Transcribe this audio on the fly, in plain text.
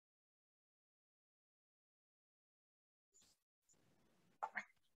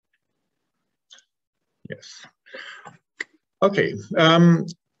Yes. Okay.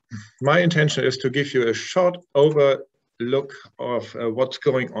 My intention is to give you a short overlook of what's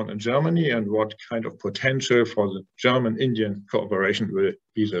going on in Germany and what kind of potential for the German-Indian cooperation will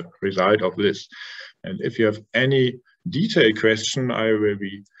be the result of this. And if you have any detailed question, I will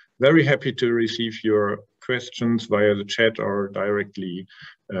be very happy to receive your questions via the chat or directly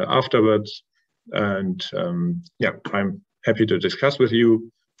afterwards. And yeah, I'm happy to discuss with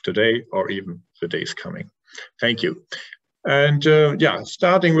you today or even the days coming. Thank you. And yeah,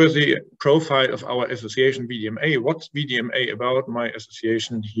 starting with the profile of our association VDMA. What's VDMA about? My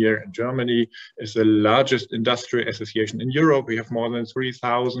association here in Germany is the largest industrial association in Europe. We have more than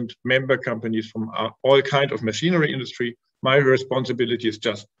 3,000 member companies from all kinds of machinery industry. My responsibility is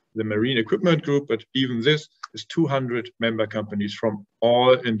just the marine equipment group, but even this is 200 member companies from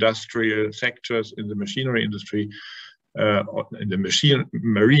all industrial sectors in the machinery industry, in the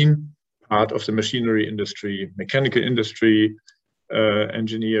marine part of the machinery industry, mechanical industry,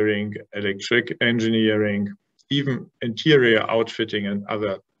 engineering, electric engineering, even interior outfitting and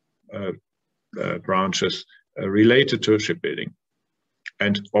other branches related to shipbuilding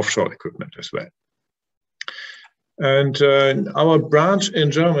and offshore equipment as well. And our branch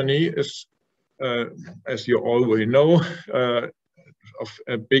in Germany is, as you already know, of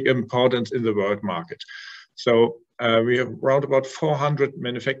a big importance in the world market. So we have around about 400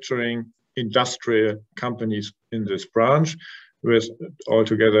 manufacturing industrial companies in this branch with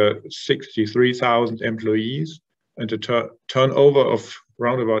altogether 63,000 employees and a turnover of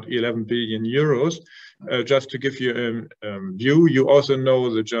around about 11 billion euros. Just to give you a view, you also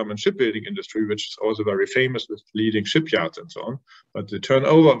know the German shipbuilding industry, which is also very famous with leading shipyards and so on. But the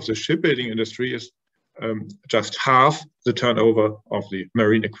turnover of the shipbuilding industry is just half the turnover of the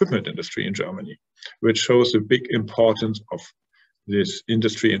marine equipment industry in Germany, which shows the big importance of this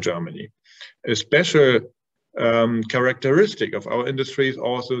industry in Germany. A special characteristic of our industry is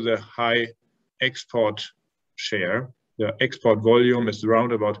also the high export share. The export volume is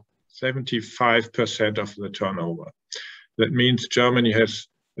around about 75% of the turnover. That means Germany has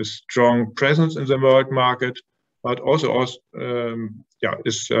a strong presence in the world market, but also yeah,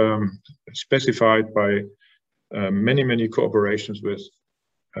 is specified by many cooperations with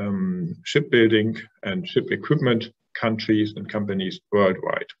shipbuilding and ship equipment countries and companies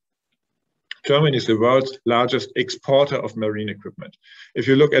worldwide. Germany is the world's largest exporter of marine equipment. If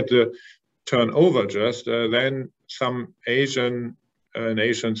you look at the turnover just, then some Asian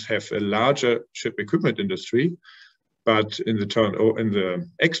nations have a larger ship equipment industry, but in the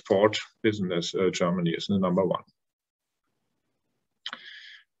export business, Germany is the number one.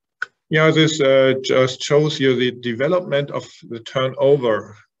 Yeah, this just shows you the development of the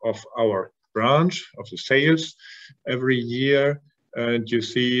turnover of our branch, of the sales every year. And you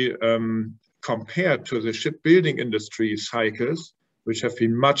see, compared to the shipbuilding industry cycles, which have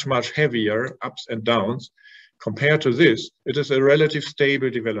been much heavier, ups and downs, compared to this, it is a relative stable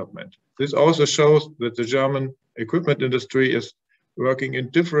development. This also shows that the German equipment industry is working in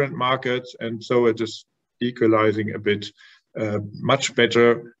different markets, and so it is equalizing a bit much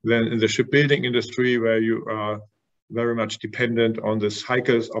better than in the shipbuilding industry, where you are very much dependent on the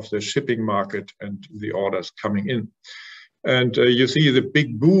cycles of the shipping market and the orders coming in. And you see the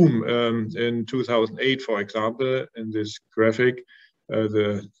big boom in 2008, for example, in this graphic.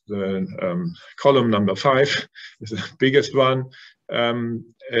 The column number 5 is the biggest one.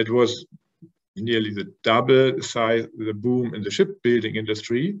 It was nearly the double size, the boom in the shipbuilding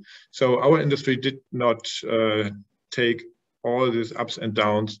industry. So our industry did not take all these ups and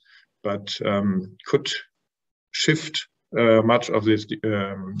downs, but could shift much of these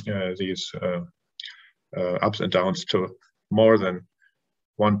ups and downs to more than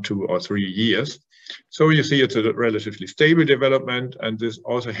 1, 2, or 3 years. So you see it's a relatively stable development, and this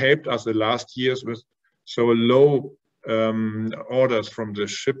also helped us the last years with so low orders from the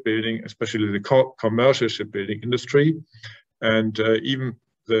shipbuilding, especially the commercial shipbuilding industry. And even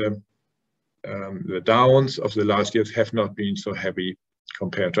the downs of the last years have not been so heavy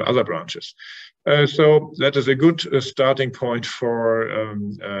compared to other branches. So that is a good starting point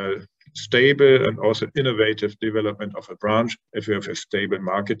for stable and also innovative development of a branch if you have a stable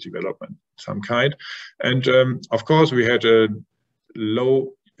market development of some kind. And of course, we had a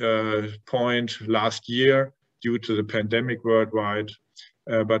low point last year due to the pandemic worldwide,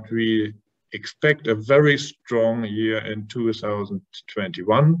 but we expect a very strong year in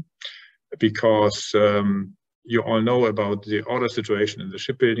 2021 because you all know about the order situation in the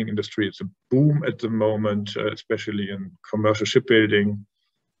shipbuilding industry. It's a boom at the moment, especially in commercial shipbuilding,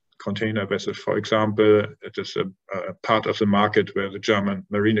 container vessels, for example. It is a part of the market where the German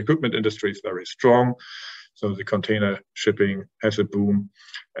marine equipment industry is very strong. So the container shipping has a boom.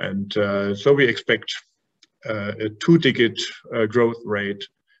 And so we expect a two-digit growth rate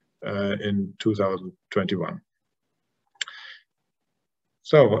in 2021.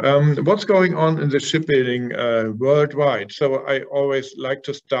 So what's going on in the shipbuilding worldwide? So I always like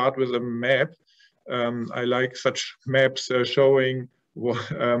to start with a map. I like such maps showing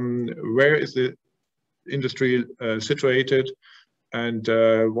where is the industry situated and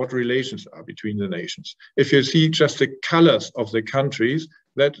what relations are between the nations. If you see just the colors of the countries,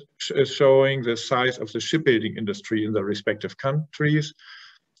 that is showing the size of the shipbuilding industry in the respective countries.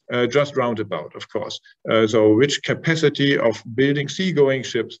 Just roundabout, of course. So which capacity of building seagoing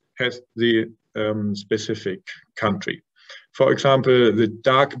ships has the specific country? For example, the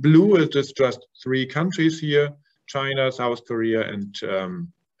dark blue is just 3 countries here: China, South Korea, and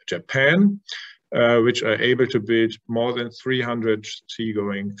Japan, which are able to build more than 300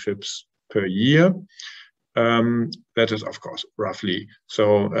 seagoing ships per year. That is, of course, roughly.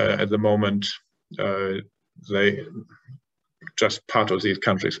 So at the moment, they just part of these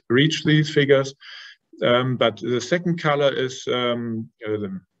countries reach these figures. But the second color is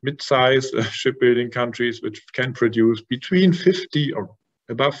the mid-sized shipbuilding countries, which can produce between 50 or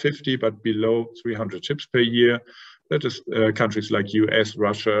above 50, but below 300 ships per year. That is countries like US,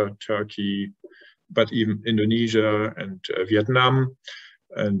 Russia, Turkey, but even Indonesia and Vietnam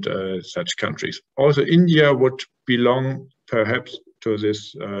and such countries. Also, India would belong perhaps to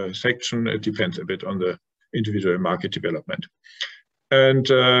this section. It depends a bit on the individual market development. And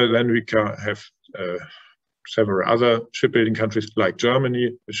then we can have several other shipbuilding countries like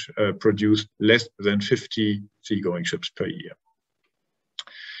Germany, which produce less than 50 seagoing ships per year.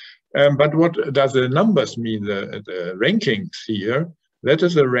 But what does the numbers mean, the rankings here? That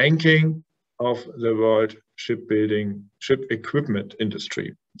is a ranking of the world shipbuilding, ship equipment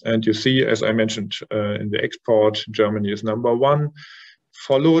industry. And you see, as I mentioned, in the export, Germany is #1,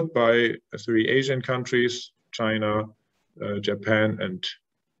 followed by 3 Asian countries: China, Japan,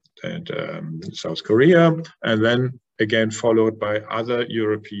 and South Korea, and then again followed by other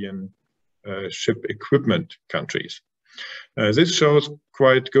European ship equipment countries. This shows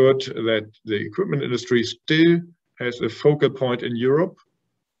quite good that the equipment industry still has a focal point in Europe,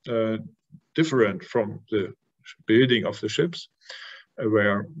 different from the building of the ships,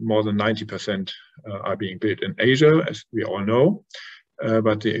 where more than 90% are being built in Asia, as we all know.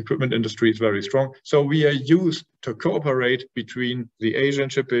 But the equipment industry is very strong. So we are used to cooperate between the Asian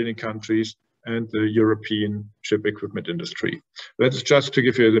shipbuilding countries and the European ship equipment industry. That's just to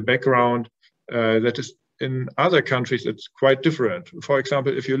give you the background. That is, in other countries, it's quite different. For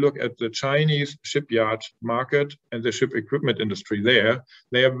example, if you look at the Chinese shipyard market and the ship equipment industry there,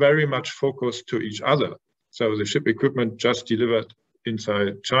 they are very much focused to each other. So the ship equipment just delivered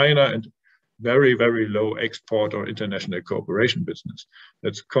inside China and very, very low export or international cooperation business.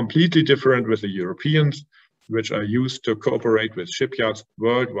 That's completely different with the Europeans, which are used to cooperate with shipyards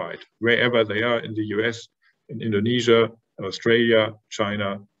worldwide, wherever they are, in the US, in Indonesia, Australia,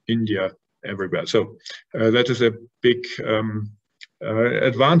 China, India, everywhere. So that is a big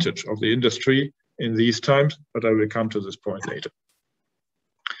advantage of the industry in these times, but I will come to this point later.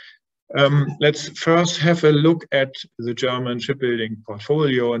 Let's first have a look at the German shipbuilding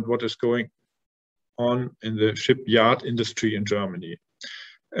portfolio and what is going on in the shipyard industry in Germany.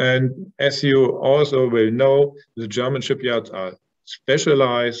 And as you also will know, the German shipyards are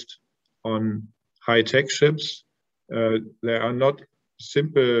specialized on high-tech ships. They are not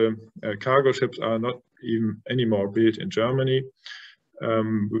simple cargo ships, are not even anymore built in Germany.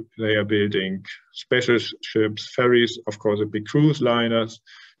 They are building special ships, ferries, of course, the big cruise liners,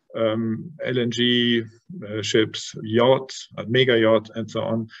 LNG ships, yachts, mega yachts, and so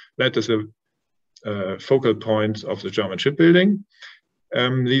on. That is a focal point of the German shipbuilding.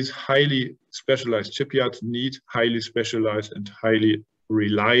 These highly specialized shipyards need highly specialized and highly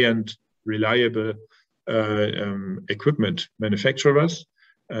reliable equipment manufacturers.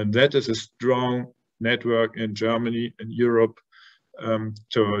 And that is a strong network in Germany and Europe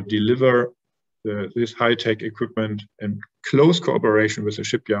to deliver this high-tech equipment in close cooperation with the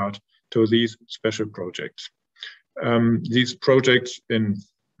shipyard to these special projects. These projects,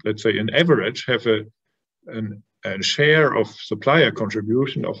 let's say, in average, have a share of supplier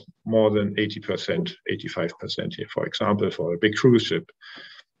contribution of more than 80%, 85% here, for example, for a big cruise ship.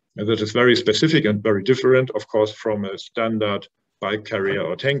 And that is very specific and very different, of course, from a standard bulk carrier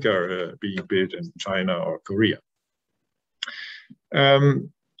or tanker being built in China or Korea.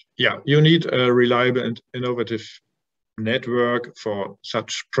 Yeah, you need a reliable and innovative network for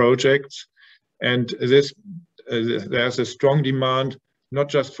such projects. And this there's a strong demand, not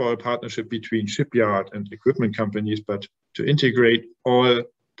just for a partnership between shipyard and equipment companies, but to integrate all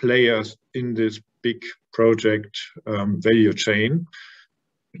players in this big project value chain.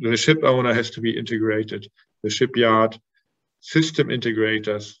 The ship owner has to be integrated, the shipyard, system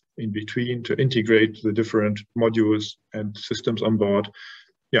integrators in between to integrate the different modules and systems on board.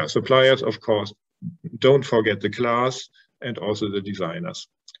 Yeah, suppliers, of course, don't forget the class, and also the designers.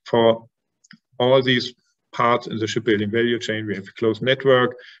 For all these parts in the shipbuilding value chain, we have a close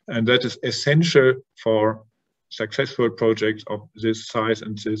network, and that is essential for successful projects of this size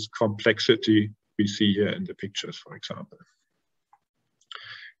and this complexity we see here in the pictures, for example.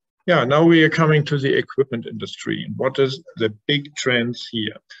 Yeah, now we are coming to the equipment industry. What is the big trends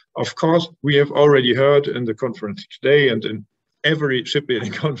here? Of course, we have already heard in the conference today and in every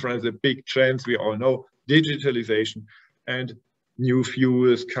shipbuilding conference, the big trends we all know: digitalization and new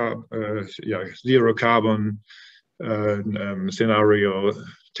fuels, zero carbon scenario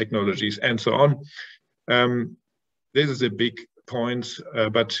technologies, and so on. This is a big point,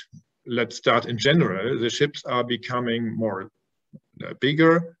 but let's start in general. The ships are becoming more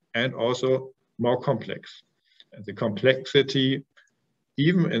bigger and also more complex. And the complexity,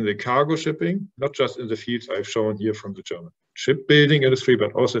 even in the cargo shipping, not just in the fields I've shown here from the German shipbuilding industry,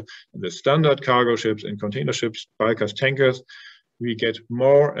 but also in the standard cargo ships, in container ships, bulkers, tankers, we get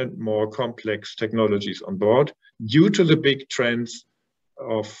more and more complex technologies on board due to the big trends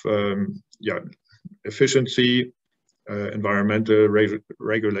of efficiency, environmental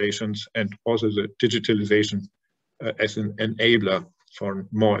regulations, and also the digitalization as an enabler for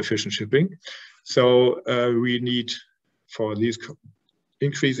more efficient shipping. So we need, for these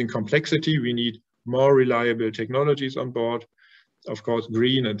increasing complexity, we need more reliable technologies on board. Of course,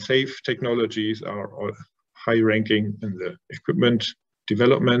 green and safe technologies are high ranking in the equipment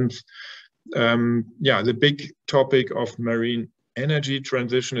developments. The big topic of marine energy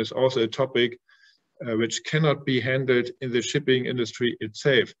transition is also a topic which cannot be handled in the shipping industry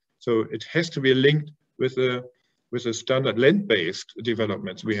itself. So it has to be linked with the standard land-based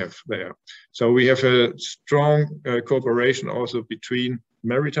developments we have there. So we have a strong cooperation also between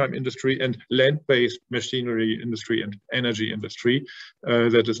maritime industry and land-based machinery industry and energy industry.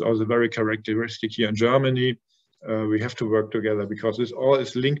 That is also very characteristic here in Germany. We have to work together because this all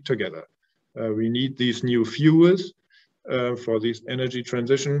is linked together. We need these new fuels for this energy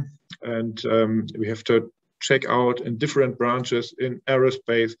transition, and we have to check out in different branches in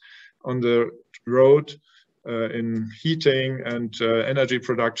aerospace, on the road, in heating and energy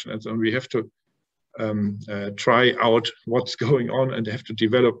production, and so on. We have to try out what's going on and have to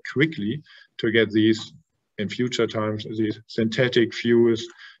develop quickly to get these, in future times, these synthetic fuels,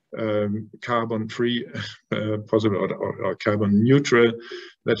 carbon-free, possible, or carbon neutral.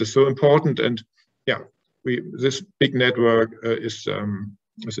 That is so important. And yeah, this big network is a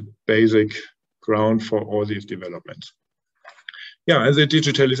basic ground for all these developments. Yeah, and the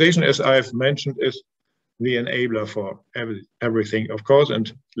digitalization, as I've mentioned, is the enabler for everything, of course.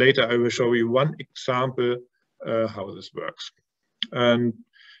 And later I will show you one example how this works. And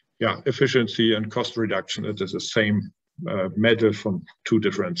yeah, efficiency and cost reduction, it is the same medal from two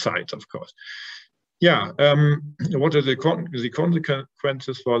different sides, of course. Yeah, what are the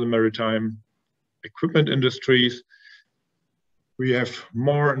consequences for the maritime equipment industries? We have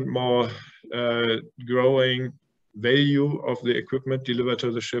more and more growing value of the equipment delivered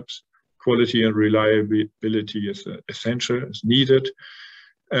to the ships. Quality and reliability is essential, is needed.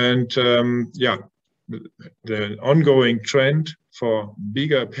 And the ongoing trend for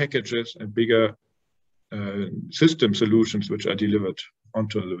bigger packages and bigger system solutions which are delivered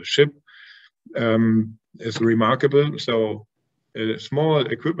onto the ship is remarkable. So a small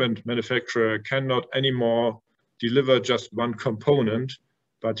equipment manufacturer cannot anymore deliver just one component,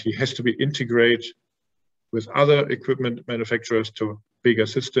 but he has to be integrated with other equipment manufacturers to bigger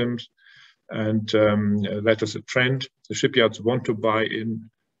systems. And that is a trend. The shipyards want to buy in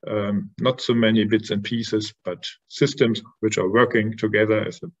not so many bits and pieces, but systems which are working together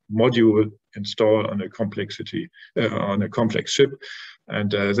as a module installed on a complexity on a complex ship,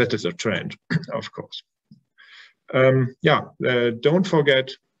 and that is a trend, of course. Don't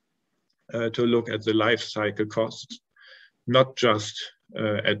forget to look at the life cycle costs, not just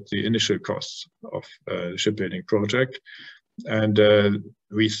at the initial costs of the shipbuilding project. And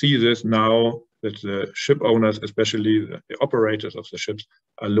we see this now, that the ship owners, especially the operators of the ships,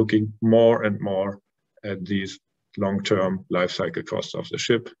 are looking more and more at these long-term life cycle costs of the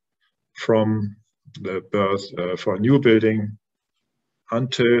ship, from the birth for new building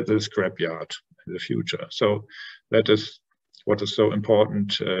until the scrapyard in the future. So That is what is so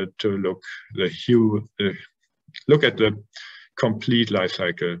important to look at the complete life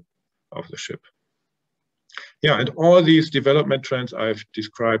cycle of the ship. Yeah, and all these development trends I've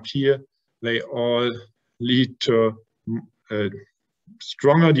described here, they all lead to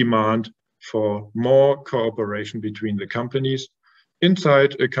stronger demand for more cooperation between the companies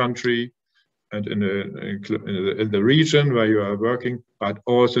inside a country and in the region where you are working, but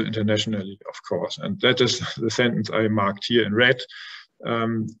also internationally, of course. And that is the sentence I marked here in red.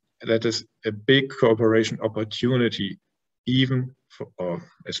 That is a big cooperation opportunity, even for, or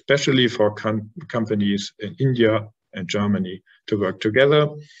especially for companies in India and Germany to work together,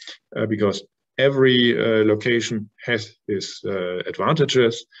 because every location has its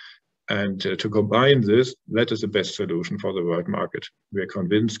advantages. And to combine this, that is the best solution for the world market. We are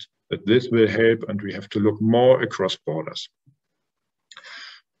convinced that this will help, and we have to look more across borders.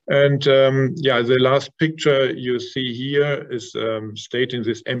 And yeah, the last picture you see here is stating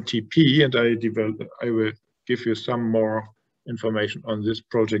this MTP, and I will give you some more information on this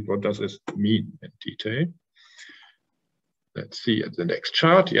project. What does this mean in detail? Let's see at the next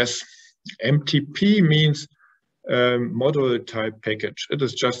chart. Yes, MTP means module type package. It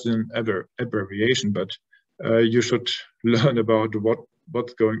is just an abbreviation, but you should learn about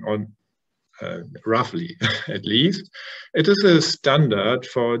what's going on roughly, at least. It is a standard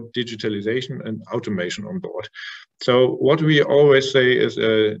for digitalization and automation on board. So what we always say is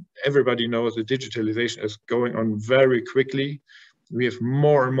everybody knows that digitalization is going on very quickly. We have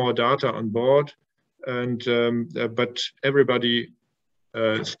more and more data on board, and but everybody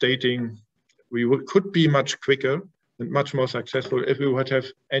stating we could be much quicker and much more successful if we would have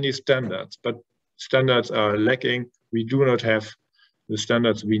any standards, but standards are lacking. We do not have the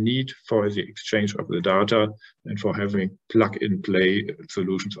standards we need for the exchange of the data and for having plug-and-play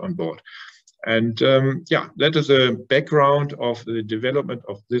solutions on board. And yeah, that is a background of the development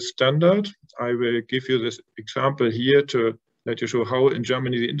of this standard. I will give you this example here to let you show how in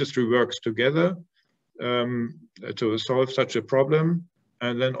Germany the industry works together to solve such a problem,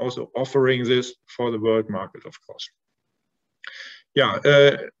 and then also offering this for the world market, of course. Yeah,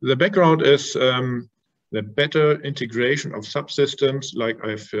 the background is the better integration of subsystems, like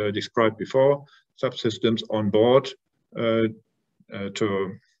I've described before, subsystems on board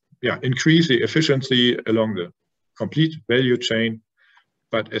to increase the efficiency along the complete value chain,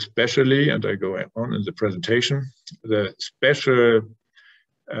 but especially, and I go on in the presentation, the special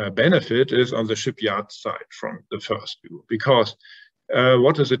benefit is on the shipyard side from the first view, because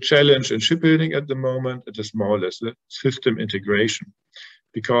what is a challenge in shipbuilding at the moment? It is more or less the system integration,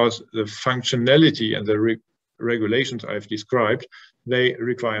 because the functionality and the regulations I've described, they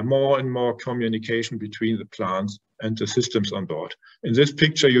require more and more communication between the plants and the systems on board. In this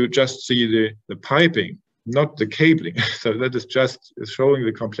picture, you just see the piping, not the cabling. So that is just showing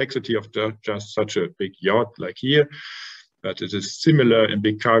the complexity of just such a big yacht like here. But it is similar in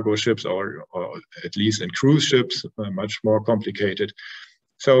big cargo ships, or at least in cruise ships, much more complicated.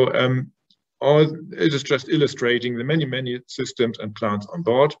 So it is just illustrating the many systems and plants on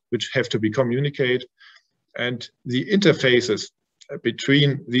board, which have to be communicated. And the interfaces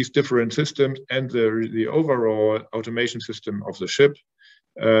between these different systems and the overall automation system of the ship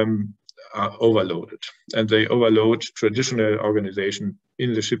are overloaded. And they overload traditional organization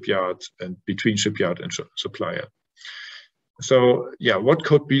in the shipyards and between shipyard and supplier. So yeah, what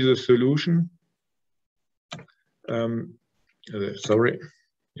could be the solution? Sorry,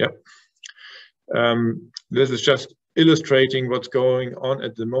 yeah. This is just illustrating what's going on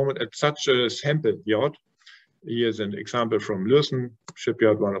at the moment at such a sample yacht. Here's an example from Lürssen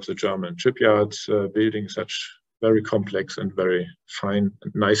shipyard, one of the German shipyards, building such very complex and very fine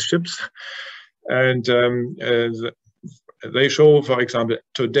and nice ships. And they show, for example,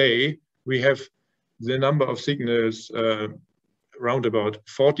 today we have the number of signals around about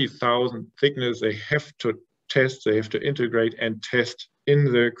 40,000 signals they have to test, they have to integrate and test in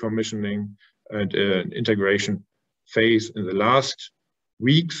the commissioning and integration phase in the last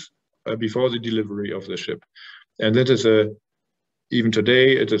weeks before the delivery of the ship. And that is even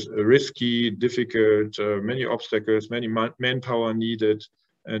today, it is risky, difficult, many obstacles, many manpower needed,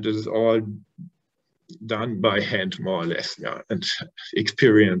 and this is all done by hand, more or less, yeah, and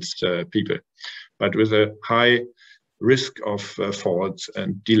experienced people, but with a high risk of faults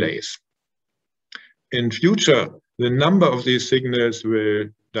and delays. In future, the number of these signals will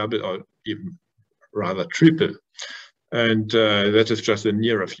double or even rather triple. And that is just a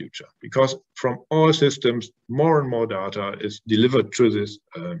nearer future, because from all systems, more and more data is delivered through this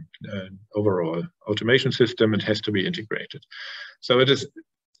overall automation system and has to be integrated. So it is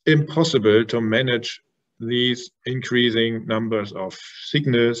impossible to manage these increasing numbers of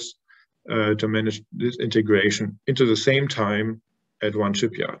signals to manage this integration into the same time at one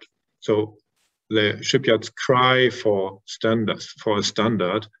shipyard. So the shipyards cry for standards, for a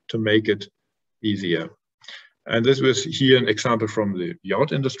standard to make it easier. And this was here an example from the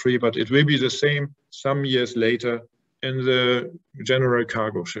yacht industry, but it will be the same some years later in the general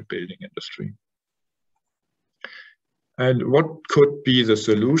cargo shipbuilding industry. And what could be the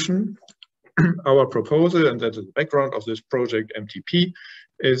solution? Our proposal, and that is the background of this project MTP,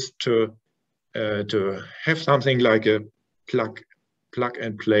 is to have something like a plug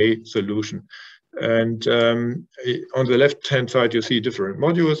and play solution. And on the left-hand side, you see different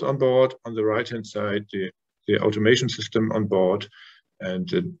modules on board. On the right-hand side, the automation system on board and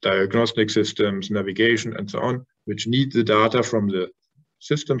the diagnostic systems, navigation, and so on, which need the data from the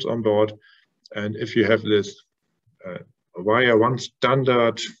systems on board. And if you have this via one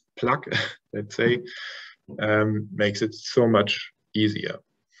standard plug, let's say, makes it so much easier.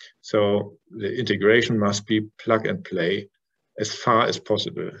 So the integration must be plug and play as far as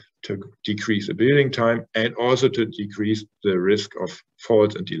possible to decrease the building time and also to decrease the risk of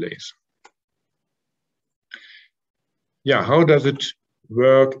faults and delays. Yeah, how does it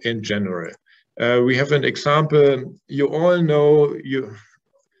work in general? We have an example. You all know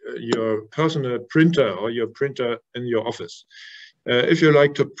your personal printer or your printer in your office. If you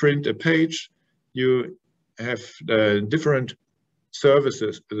like to print a page, you have different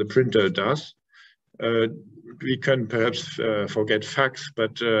services the printer does. We can perhaps forget fax,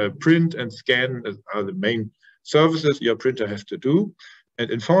 but print and scan are the main services your printer has to do. And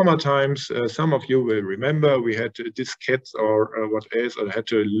in former times, some of you will remember we had diskettes or what else, or had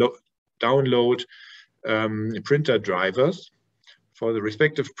to download printer drivers for the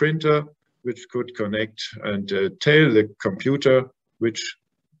respective printer, which could connect and tell the computer which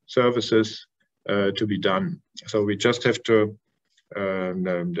services to be done. So we just have to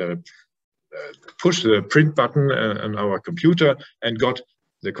push the print button on our computer and got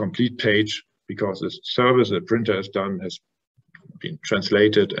the complete page, because the service the printer has done has been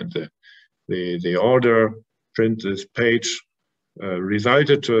translated, and the order print this page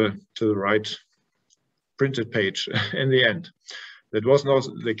resulted to the right printed page in the end. That was not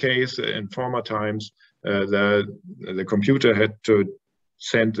the case in former times. The computer had to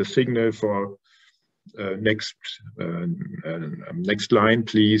send the signal for next line,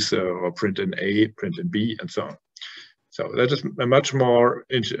 please, or print in A, print in B, and so on. So that is a much more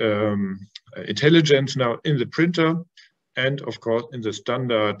intelligence now in the printer, and of course in the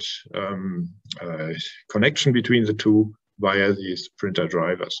standard connection between the two via these printer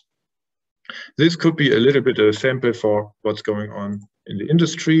drivers. This could be a little bit a sample for what's going on in the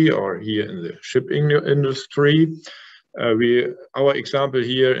industry or here in the shipping industry. Our example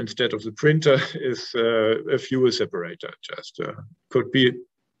here, instead of the printer, is a fuel separator. Just could be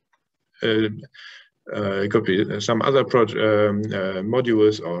it could be some other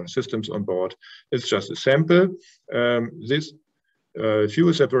modules or systems on board. It's just a sample. This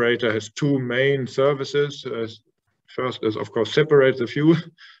fuel separator has two main services. First is, of course, separate the fuel.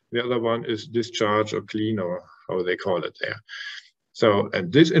 The other one is discharge or clean, or how they call it there. So,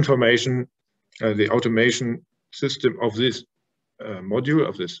 and this information, the automation system of this module,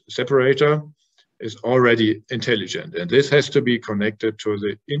 of this separator, is already intelligent. And this has to be connected to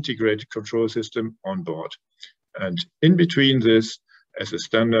the integrated control system on board. And in between this, as a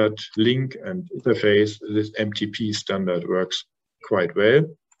standard link and interface, this MTP standard works quite well.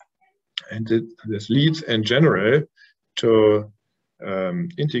 And this leads in general to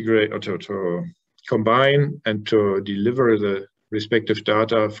integrate, or to combine and to deliver the respective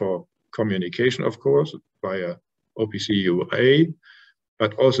data for communication, of course, via OPC UA,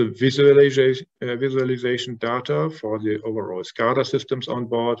 but also visualization data for the overall SCADA systems on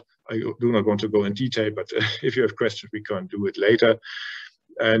board. I do not want to go in detail, but if you have questions, we can do it later.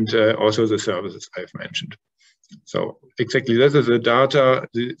 And also the services I've mentioned. So exactly, this is the data,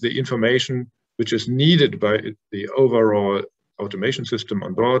 the information which is needed by the overall automation system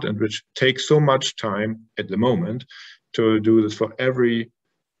on board, and which takes so much time at the moment to do this for every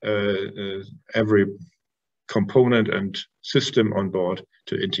component and system on board,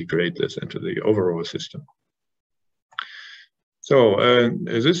 to integrate this into the overall system. So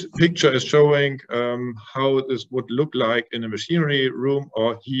this picture is showing how this would look like in a machinery room,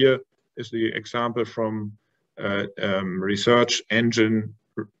 or here is the example from research engine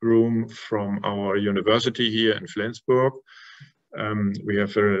room from our university here in Flensburg. We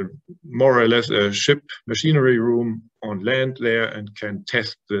have more or less a ship machinery room on land there, and can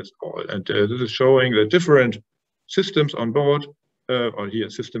test this all. And this is showing the different systems on board, or here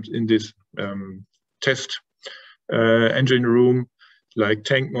systems in this test engine room, like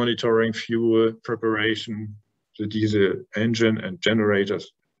tank monitoring, fuel preparation, the diesel engine and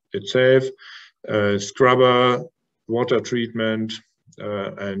generators itself, scrubber, water treatment,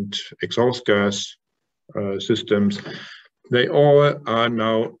 and exhaust gas systems. They all are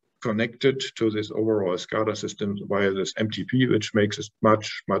now connected to this overall SCADA system via this MTP, which makes it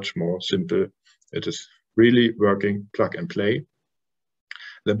much, much more simple. It is really working plug and play.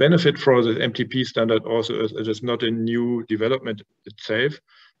 The benefit for the MTP standard also is it is not a new development itself,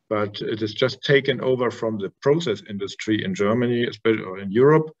 but it is just taken over from the process industry in Germany, especially in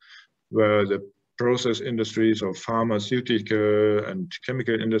Europe, where the process industries of pharmaceutical and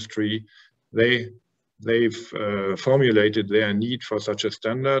chemical industry, they've formulated their need for such a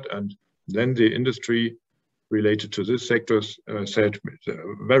standard, and then the industry related to this sector said,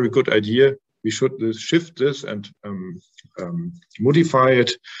 very good idea, we should shift this and modify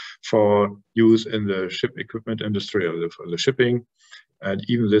it for use in the ship equipment industry or for the shipping. And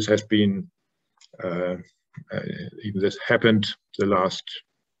even this has been, even this happened the last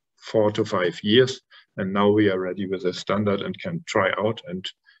 4 to 5 years. And now we are ready with a standard and can try out and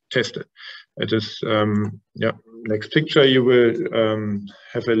test it. It is, yeah, next picture, you will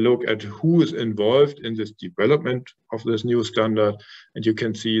have a look at who is involved in this development of this new standard. And you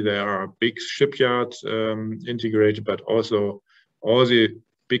can see there are big shipyards integrated, but also all the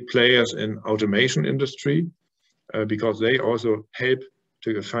big players in automation industry, because they also help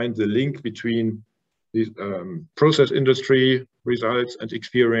to find the link between these process industry results and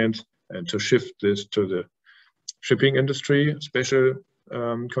experience and to shift this to the shipping industry, special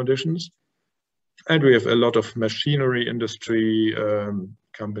conditions. And we have a lot of machinery industry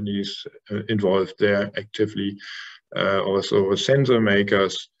companies involved there actively, also sensor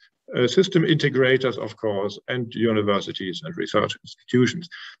makers, system integrators, of course, and universities and research institutions.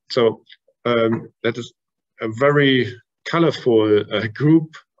 So that is a very colorful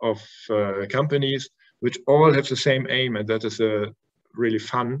group of companies which all have the same aim, and that is really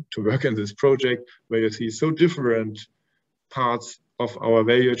fun to work in this project, where you see so different parts of our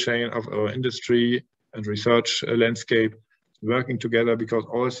value chain, of our industry and research landscape working together, because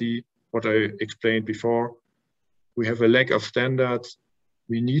all see what I explained before. We have a lack of standards.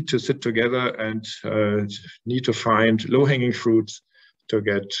 We need to sit together and need to find low-hanging fruits to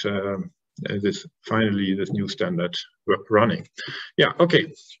get finally this new standard running. Yeah,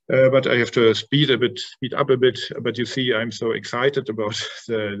 okay, but I have to speed up a bit. But you see, I'm so excited about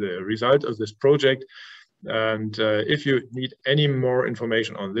the result of this project. And if you need any more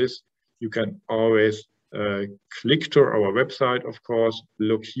information on this, you can always click to our website, of course.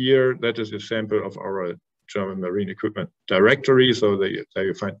 Look here, that is a sample of our German Marine Equipment directory. So there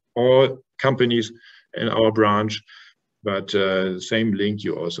you find all companies in our branch. But the same link,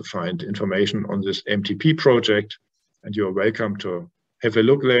 you also find information on this MTP project. And you're welcome to have a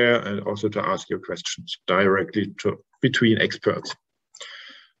look there and also to ask your questions directly between experts.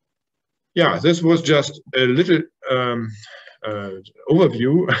 Yeah, this was just a little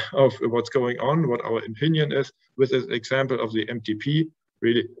overview of what's going on, what our opinion is with this example of the MTP.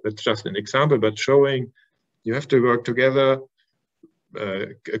 Really, that's just an example, but showing you have to work together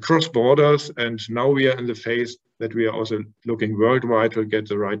across borders. And now we are in the phase that we are also looking worldwide to get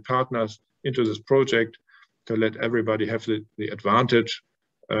the right partners into this project to let everybody have the advantage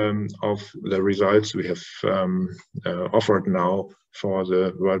of the results we have offered now for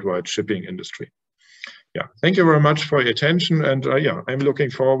the worldwide shipping industry. Yeah, thank you very much for your attention. And yeah, I'm looking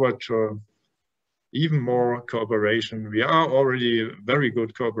forward to even more cooperation. We are already very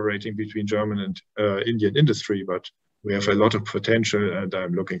good cooperating between German and Indian industry, but we have a lot of potential, and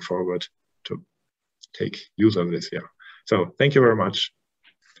I'm looking forward to take use of this. Yeah. So thank you very much.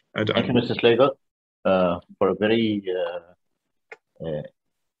 And thank you, Mr. Slager, for a very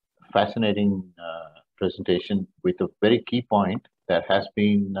fascinating presentation with a very key point that has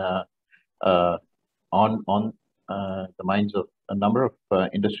been on the minds of a number of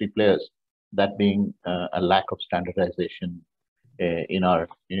industry players, that being a lack of standardization in our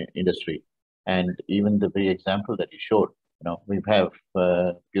industry. And even the very example that you showed, we have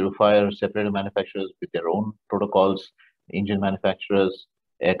purifier separator manufacturers with their own protocols, engine manufacturers,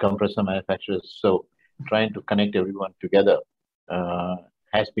 air compressor manufacturers. So trying to connect everyone together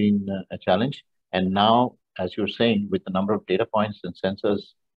has been a challenge. And now, as you're saying, with the number of data points and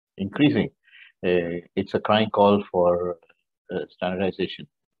sensors increasing, it's a crying call for standardization.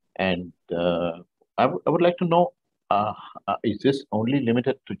 And I would like to know, is this only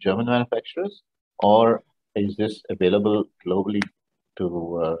limited to German manufacturers, or is this available globally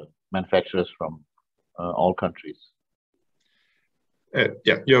to manufacturers from all countries?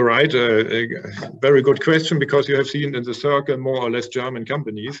 Yeah, you're right. A very good question, because you have seen in the circle more or less German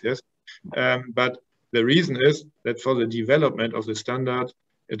companies, yes. But the reason is that for the development of the standard,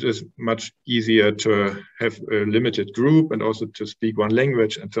 it is much easier to have a limited group and also to speak one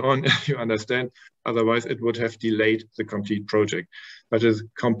language and so on, you understand. Otherwise, it would have delayed the complete project. But it's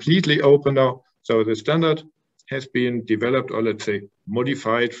completely open now. So the standard has been developed, or let's say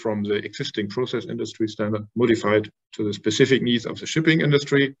modified from the existing process industry standard, modified to the specific needs of the shipping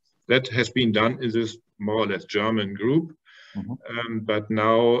industry. That has been done in this more or less German group. But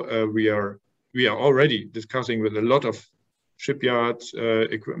now we are already discussing with a lot of shipyards,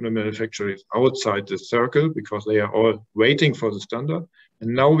 equipment manufacturers outside the circle, because they are all waiting for the standard.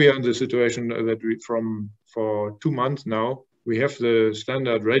 And now we are in the situation that for 2 months now, we have the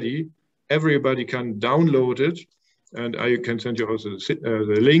standard ready. Everybody can download it, and I can send you also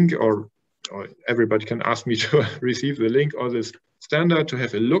the link, or everybody can ask me to receive the link or this standard to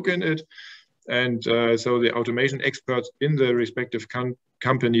have a look in it. And so the automation experts in the respective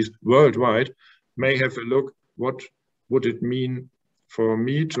companies worldwide may have a look. What would it mean for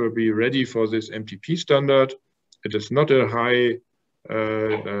me to be ready for this MTP standard? It is not a high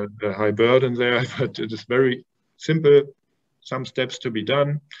burden there, but it is very simple, some steps to be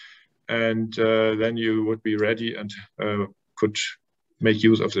done. And then you would be ready and could make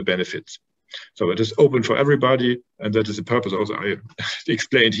use of the benefits. So it is open for everybody, and that is the purpose also I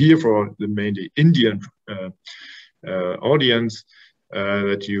explained here for the mainly Indian audience,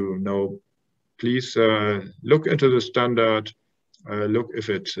 that you know, please look into the standard, look if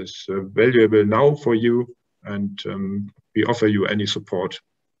it is valuable now for you, and we offer you any support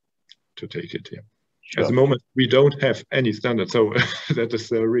to take it here. Sure. At the moment, we don't have any standard, so that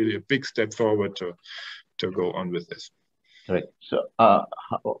is really a big step forward to go on with this. Right. So,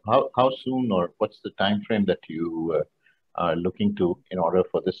 how soon, or what's the time frame that you are looking to in order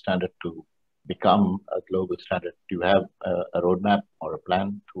for this standard to become a global standard? Do you have a roadmap or a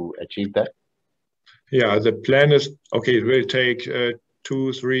plan to achieve that? Yeah, the plan is okay. It will take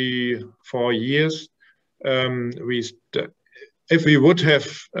 2, 3, 4 years. If we would have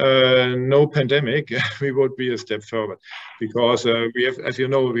no pandemic, we would be a step forward, because we have, as you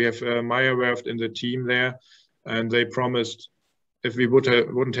know, we have Meyerwerft in the team there, and they promised if we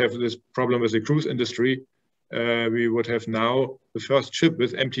wouldn't have this problem with the cruise industry, we would have now the first ship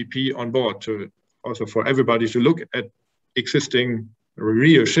with MTP on board, to also for everybody to look at existing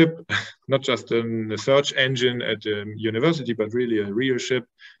real ship, not just a search engine at a university, but really a real ship,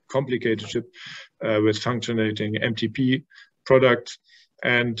 complicated ship with functioning MTP products.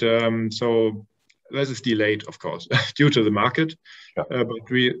 And so this is delayed, of course, due to the market. Yeah. But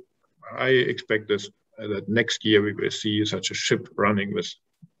I expect this that next year we will see such a ship running with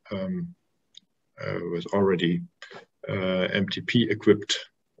already MTP equipped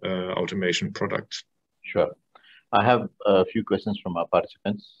automation products. Sure. I have a few questions from our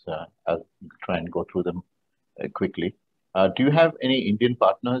participants. I'll try and go through them quickly. Do you have any Indian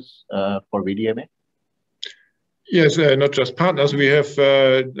partners for VDMA? Yes, not just partners. We have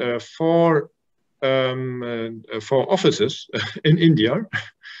 4 offices in India.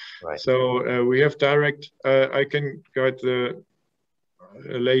 Right. So we have direct. I can guide the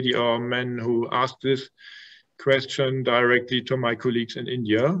lady or man who asked this question directly to my colleagues in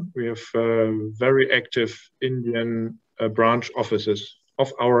India. We have very active Indian branch offices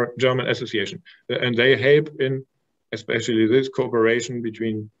of our German association, and they help in especially this cooperation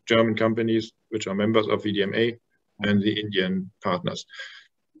between German companies which are members of VDMA and the Indian partners.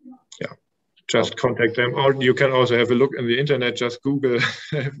 Yeah, just contact them, or you can also have a look in the internet. Just Google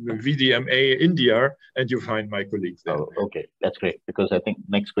VDMA India, and you find my colleagues there. Oh, okay, that's great, because I think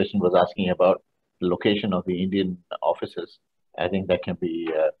next question was asking about the location of the Indian offices. I think that can be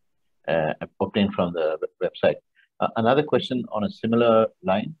obtained from the website. Another question on a similar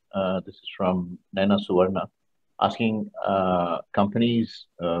line. This is from Naina Suvarna, asking companies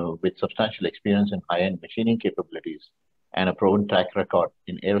with substantial experience in high-end machining capabilities and a proven track record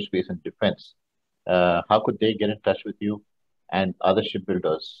in aerospace and defense, how could they get in touch with you and other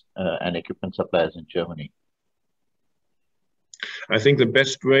shipbuilders and equipment suppliers in Germany? I think the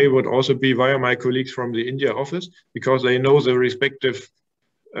best way would also be via my colleagues from the India office, because they know the respective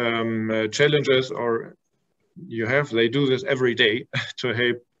challenges or they do this every day to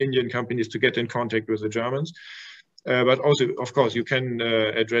help Indian companies to get in contact with the Germans. But also, of course, you can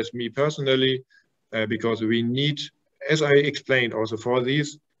address me personally, because we need, as I explained also for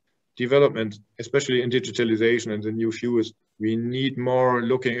these developments, especially in digitalization and the new fuels, we need more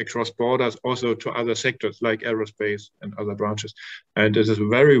looking across borders also to other sectors like aerospace and other branches. And this is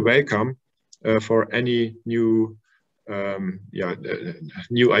very welcome for any new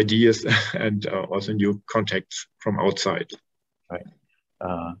new ideas and also new contacts from outside. Right.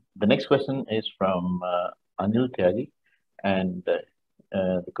 The next question is from Anil Tyagi, and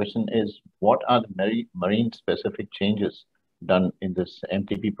the question is, what are the marine-specific changes done in this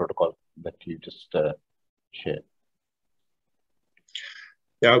MTP protocol that you just shared?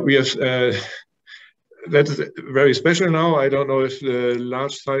 Yeah, we have, that is very special now. I don't know if the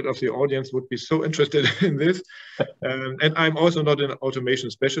large side of the audience would be so interested in this. And I'm also not an automation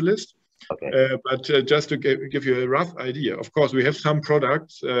specialist. Okay. But just to give you a rough idea, of course, we have some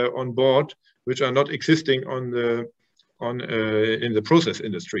products on board which are not existing in the process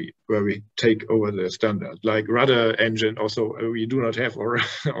industry, where we take over the standard, like rudder engine. Also, we do not have, or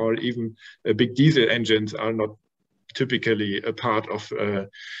even big diesel engines are not typically a part of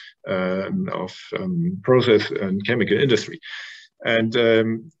process and chemical industry. And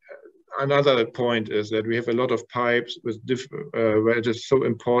another point is that we have a lot of pipes with where it is so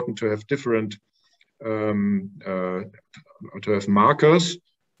important to have different to have markers,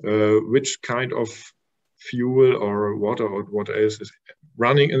 which kind of fuel or water or what else is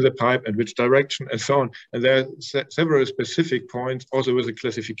running in the pipe and which direction and so on. And there are several specific points also with the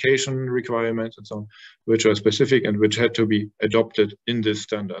classification requirements and so on, which are specific and which had to be adopted in this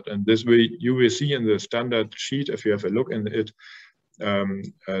standard. And this you will see in the standard sheet, if you have a look in it,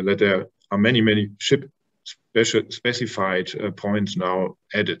 that there are many ship specified points now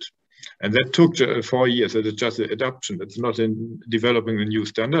added. And that took 4 years. That is just the adoption. It's not in developing a new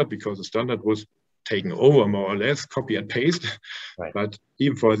standard, because the standard was taken over more or less, copy and paste. Right. But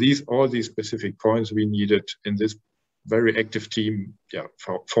even for all these specific points, we needed in this very active team,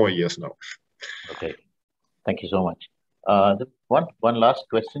 for 4 years now. Okay, thank you so much. One last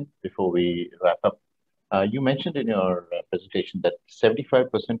question before we wrap up. You mentioned in your presentation that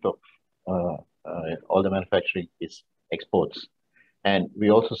 75% of all the manufacturing is exports, and we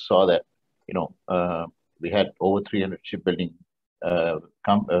also saw that we had over 300 shipbuilding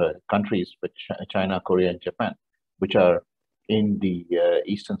countries, which China, Korea, and Japan, which are in the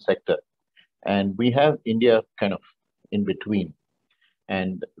eastern sector, and we have India kind of in between.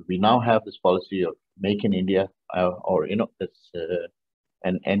 And we now have this policy of Make in India, it's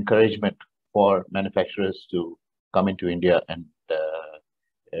an encouragement for manufacturers to come into India and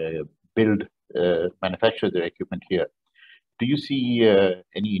manufacture their equipment here. Do you see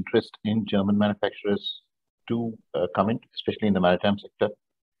any interest in German manufacturers to come in, especially in the maritime sector?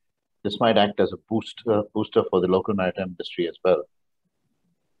 This might act as a booster for the local maritime industry as well.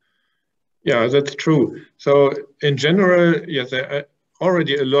 Yeah, that's true. So in general, yes,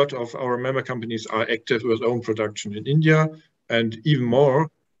 already a lot of our member companies are active with own production in India, and even more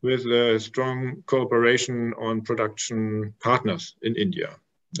with a strong cooperation on production partners in India.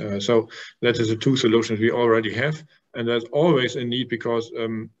 So that is the two solutions we already have. And there's always a need, because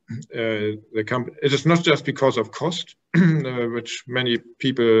it is not just because of cost, which many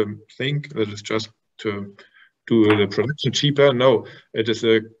people think that it's just to do the production cheaper. No, it is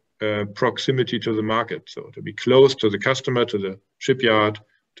a proximity to the market. So to be close to the customer, to the shipyard,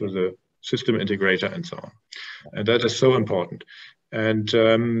 to the system integrator, and so on. And that is so important. And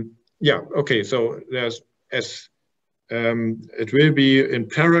okay, so it will be in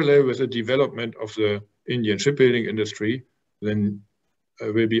parallel with the development of the Indian shipbuilding industry, then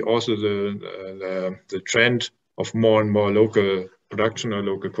will be also the trend of more and more local production or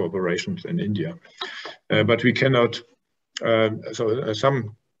local corporations in India. But we cannot,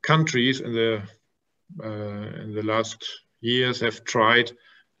 some countries in the last years have tried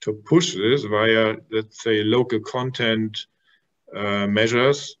to push this via, let's say, local content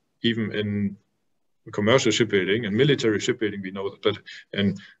measures, even in commercial shipbuilding and military shipbuilding. We know that, but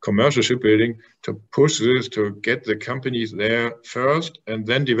in commercial shipbuilding, to push this, to get the companies there first and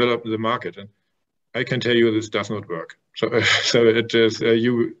then develop the market. And I can tell you this does not work. So it is,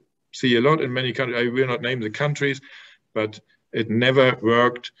 you see a lot in many countries. I will not name the countries, but it never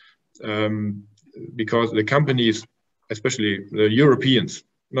worked, because the companies, especially the Europeans,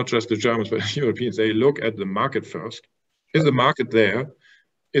 not just the Germans, but the Europeans, they look at the market first. Is the market there?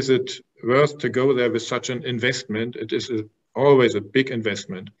 Is it worth to go there with such an investment? It is always a big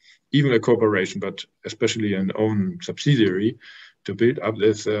investment, even a corporation, but especially an own subsidiary, to build up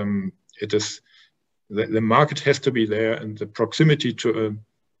this. It is the market has to be there, and the proximity to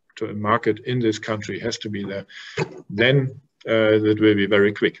a market in this country has to be there. Then that will be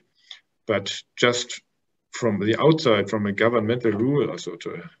very quick. But just from the outside, from a governmental rule, also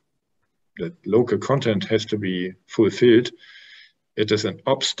that local content has to be fulfilled. It is an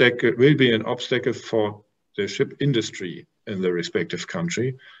obstacle, will be an obstacle for the ship industry in the respective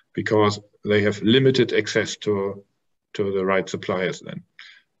country, because they have limited access to to the right suppliers then.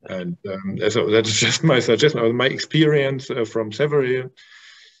 And so that's just my suggestion, or my experience from several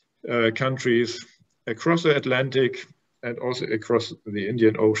countries across the Atlantic and also across the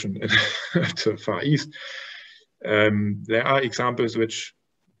Indian Ocean to Far East. There are examples which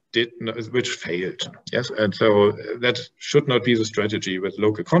failed, yes, and so that should not be the strategy with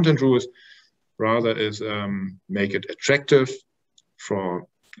local content rules. Rather is make it attractive for.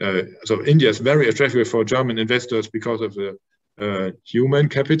 So India is very attractive for German investors because of the human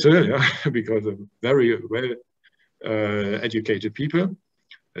capital, yeah, because of very well educated people.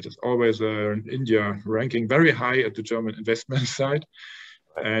 That is always India ranking very high at the German investment side.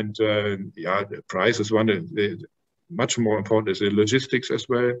 And yeah, the price is one of the much more important is the logistics as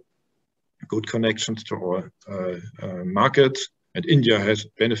well. Good connections to our markets. And India has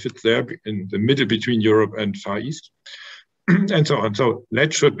benefits there in the middle between Europe and Far East. And so on. So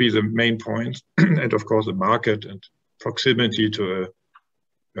that should be the main point. And of course, the market and proximity to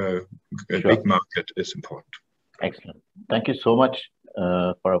a big market is important. Excellent. Thank you so much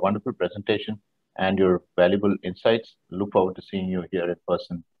for a wonderful presentation and your valuable insights. Look forward to seeing you here in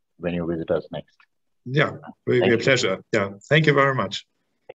person when you visit us next. Yeah, will be a pleasure. Yeah, thank you very much.